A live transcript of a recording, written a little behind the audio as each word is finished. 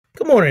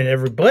Good morning,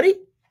 everybody,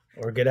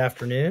 or good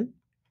afternoon,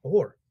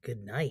 or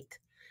good night.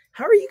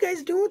 How are you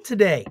guys doing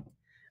today?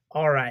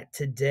 All right,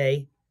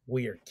 today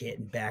we are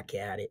getting back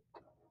at it.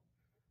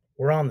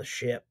 We're on the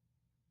ship.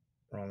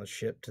 We're on the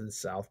ship to the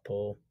South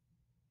Pole.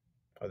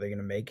 Are they going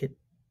to make it?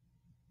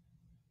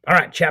 All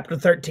right, chapter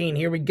 13,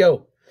 here we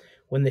go.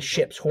 When the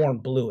ship's horn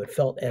blew, it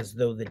felt as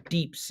though the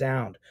deep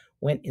sound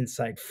went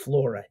inside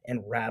Flora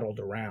and rattled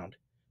around.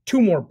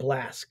 Two more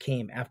blasts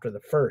came after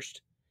the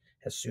first.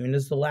 As soon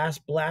as the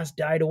last blast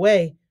died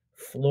away,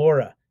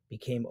 Flora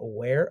became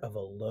aware of a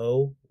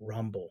low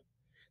rumble.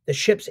 The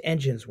ship's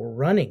engines were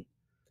running.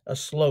 A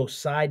slow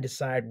side to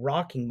side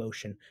rocking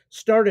motion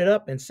started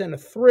up and sent a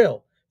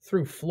thrill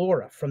through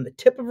Flora from the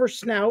tip of her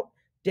snout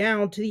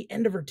down to the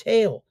end of her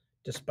tail,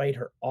 despite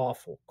her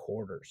awful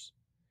quarters.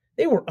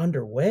 They were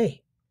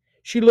underway.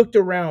 She looked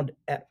around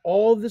at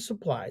all the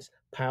supplies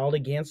piled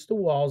against the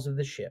walls of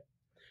the ship.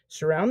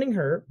 Surrounding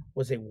her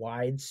was a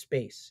wide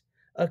space,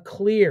 a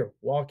clear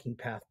walking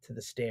path to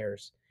the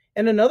stairs,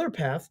 and another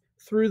path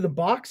through the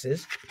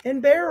boxes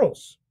and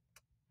barrels.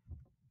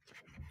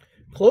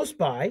 Close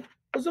by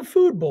was a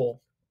food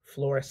bowl.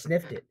 Flora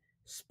sniffed it.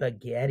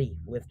 Spaghetti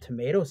with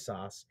tomato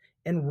sauce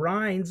and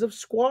rinds of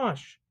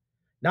squash.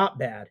 Not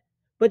bad,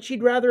 but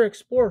she'd rather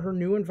explore her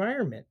new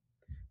environment.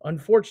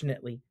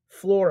 Unfortunately,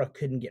 Flora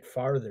couldn't get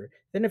farther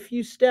than a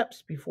few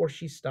steps before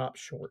she stopped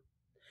short.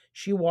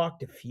 She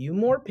walked a few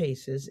more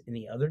paces in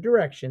the other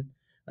direction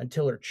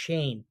until her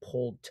chain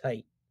pulled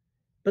tight.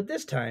 But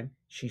this time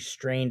she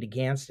strained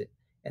against it,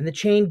 and the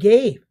chain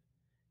gave.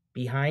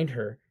 Behind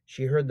her,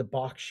 she heard the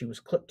box she was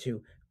clipped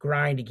to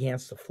grind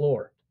against the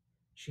floor.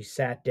 She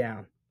sat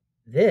down.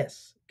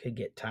 This could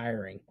get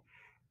tiring.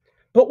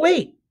 But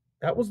wait,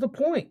 that was the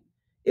point.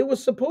 It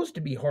was supposed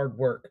to be hard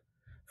work.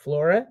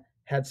 Flora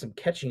had some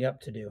catching up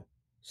to do.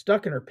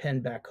 Stuck in her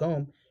pen back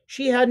home,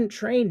 she hadn't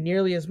trained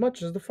nearly as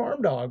much as the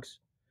farm dogs.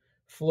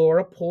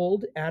 Flora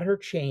pulled at her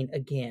chain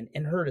again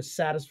and heard a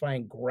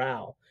satisfying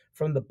growl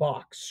from the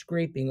box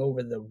scraping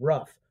over the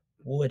rough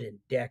wooden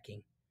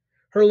decking.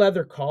 Her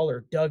leather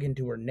collar dug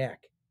into her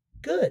neck.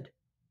 Good.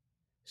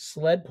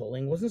 Sled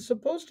pulling wasn't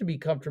supposed to be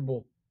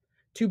comfortable.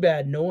 Too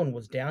bad no one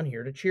was down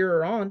here to cheer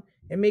her on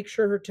and make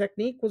sure her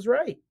technique was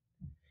right.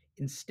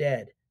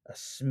 Instead, a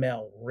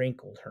smell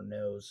wrinkled her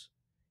nose.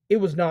 It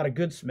was not a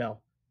good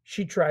smell.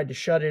 She tried to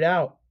shut it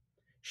out.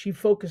 She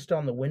focused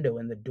on the window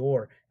and the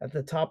door at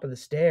the top of the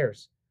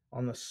stairs,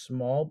 on the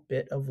small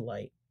bit of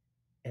light,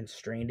 and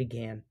strained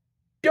again.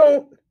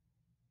 Don't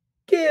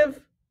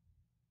give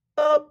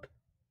up.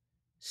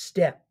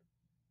 Step,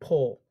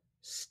 pull,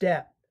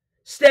 step,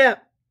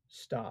 step,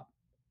 stop.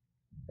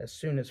 As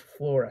soon as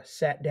Flora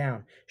sat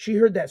down, she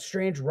heard that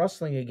strange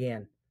rustling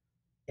again.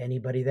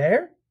 Anybody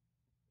there?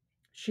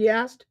 She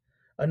asked.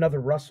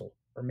 Another rustle,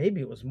 or maybe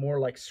it was more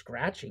like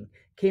scratching,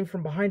 came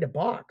from behind a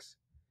box.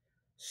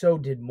 So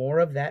did more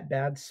of that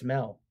bad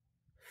smell.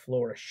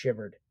 Flora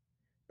shivered.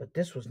 But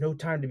this was no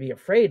time to be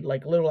afraid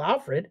like little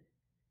Alfred.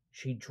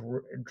 She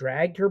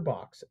dragged her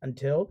box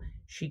until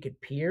she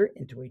could peer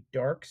into a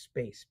dark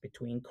space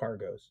between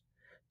cargoes.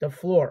 The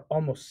floor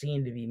almost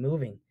seemed to be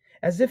moving,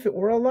 as if it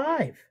were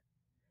alive.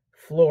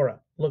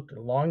 Flora looked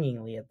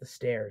longingly at the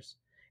stairs,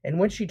 and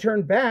when she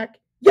turned back,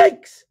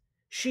 yikes!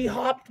 She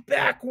hopped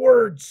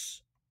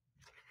backwards.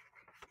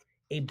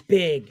 A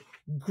big,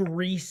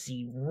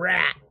 greasy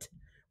rat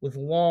with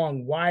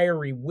long,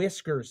 wiry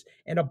whiskers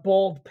and a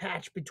bald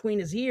patch between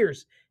his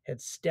ears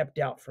had stepped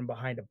out from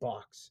behind a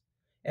box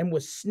and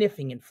was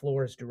sniffing in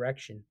Flora's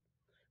direction.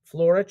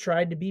 Flora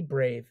tried to be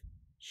brave.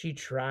 She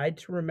tried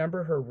to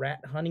remember her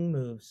rat hunting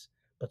moves,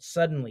 but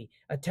suddenly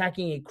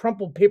attacking a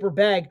crumpled paper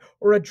bag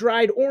or a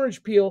dried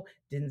orange peel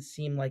didn't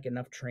seem like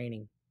enough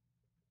training.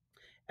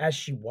 As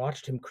she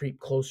watched him creep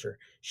closer,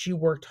 she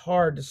worked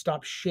hard to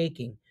stop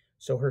shaking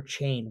so her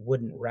chain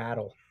wouldn't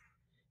rattle.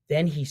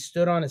 Then he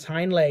stood on his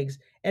hind legs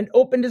and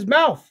opened his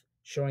mouth,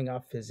 showing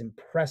off his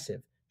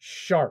impressive,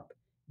 sharp,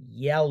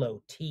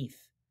 yellow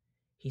teeth.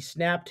 He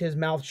snapped his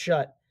mouth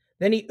shut.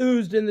 Then he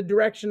oozed in the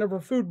direction of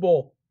her food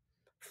bowl.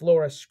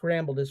 Flora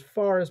scrambled as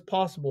far as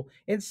possible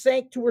and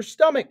sank to her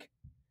stomach.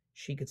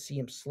 She could see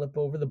him slip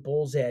over the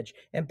bowl's edge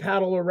and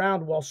paddle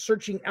around while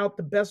searching out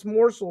the best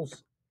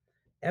morsels.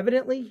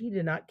 Evidently, he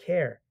did not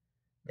care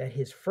that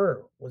his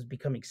fur was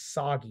becoming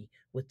soggy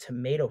with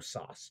tomato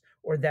sauce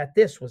or that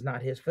this was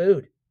not his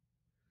food.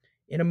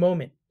 In a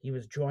moment, he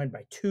was joined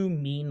by two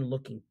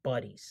mean-looking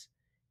buddies.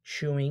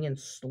 Chewing and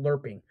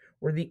slurping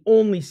were the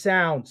only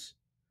sounds.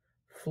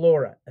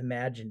 Flora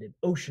imagined an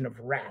ocean of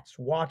rats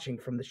watching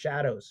from the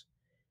shadows.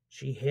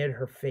 She hid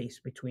her face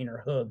between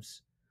her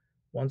hooves.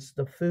 Once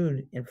the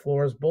food in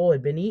Flora's bowl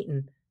had been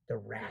eaten, the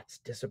rats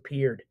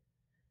disappeared.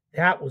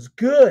 That was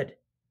good.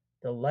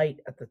 The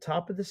light at the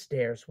top of the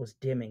stairs was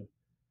dimming.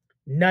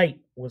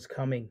 Night was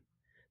coming.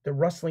 The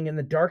rustling in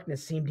the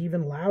darkness seemed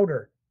even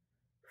louder.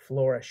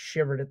 Flora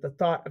shivered at the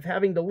thought of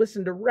having to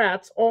listen to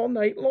rats all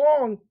night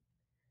long.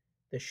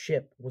 The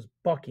ship was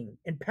bucking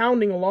and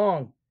pounding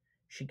along.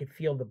 She could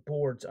feel the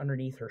boards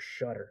underneath her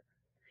shudder.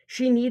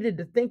 She needed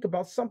to think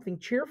about something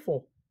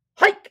cheerful.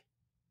 Hike!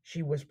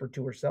 she whispered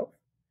to herself,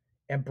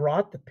 and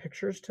brought the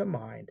pictures to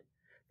mind.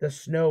 The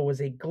snow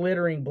was a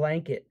glittering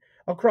blanket.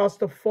 Across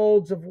the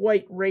folds of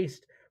white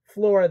raced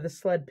Flora the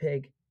sled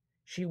pig.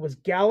 She was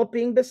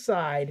galloping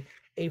beside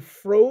a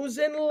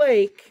frozen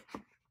lake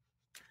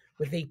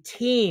with a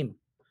team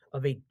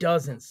of a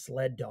dozen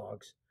sled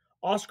dogs.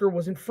 Oscar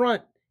was in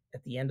front.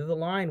 At the end of the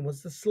line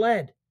was the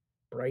sled,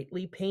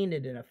 brightly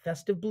painted in a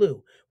festive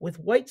blue, with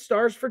white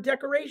stars for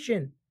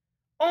decoration.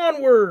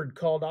 Onward,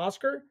 called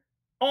Oscar.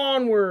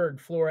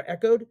 Onward, Flora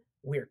echoed.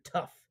 We're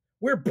tough,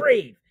 we're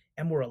brave,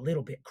 and we're a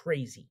little bit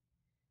crazy.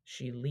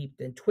 She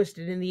leaped and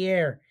twisted in the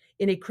air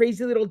in a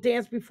crazy little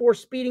dance before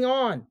speeding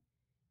on.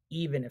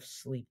 Even if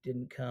sleep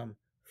didn't come,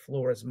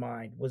 Flora's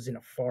mind was in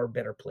a far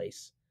better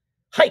place.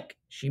 Hike,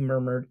 she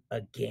murmured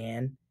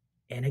again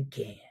and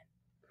again.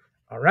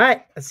 All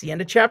right, that's the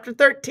end of chapter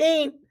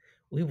 13.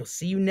 We will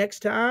see you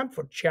next time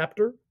for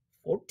chapter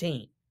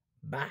 14.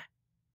 Bye.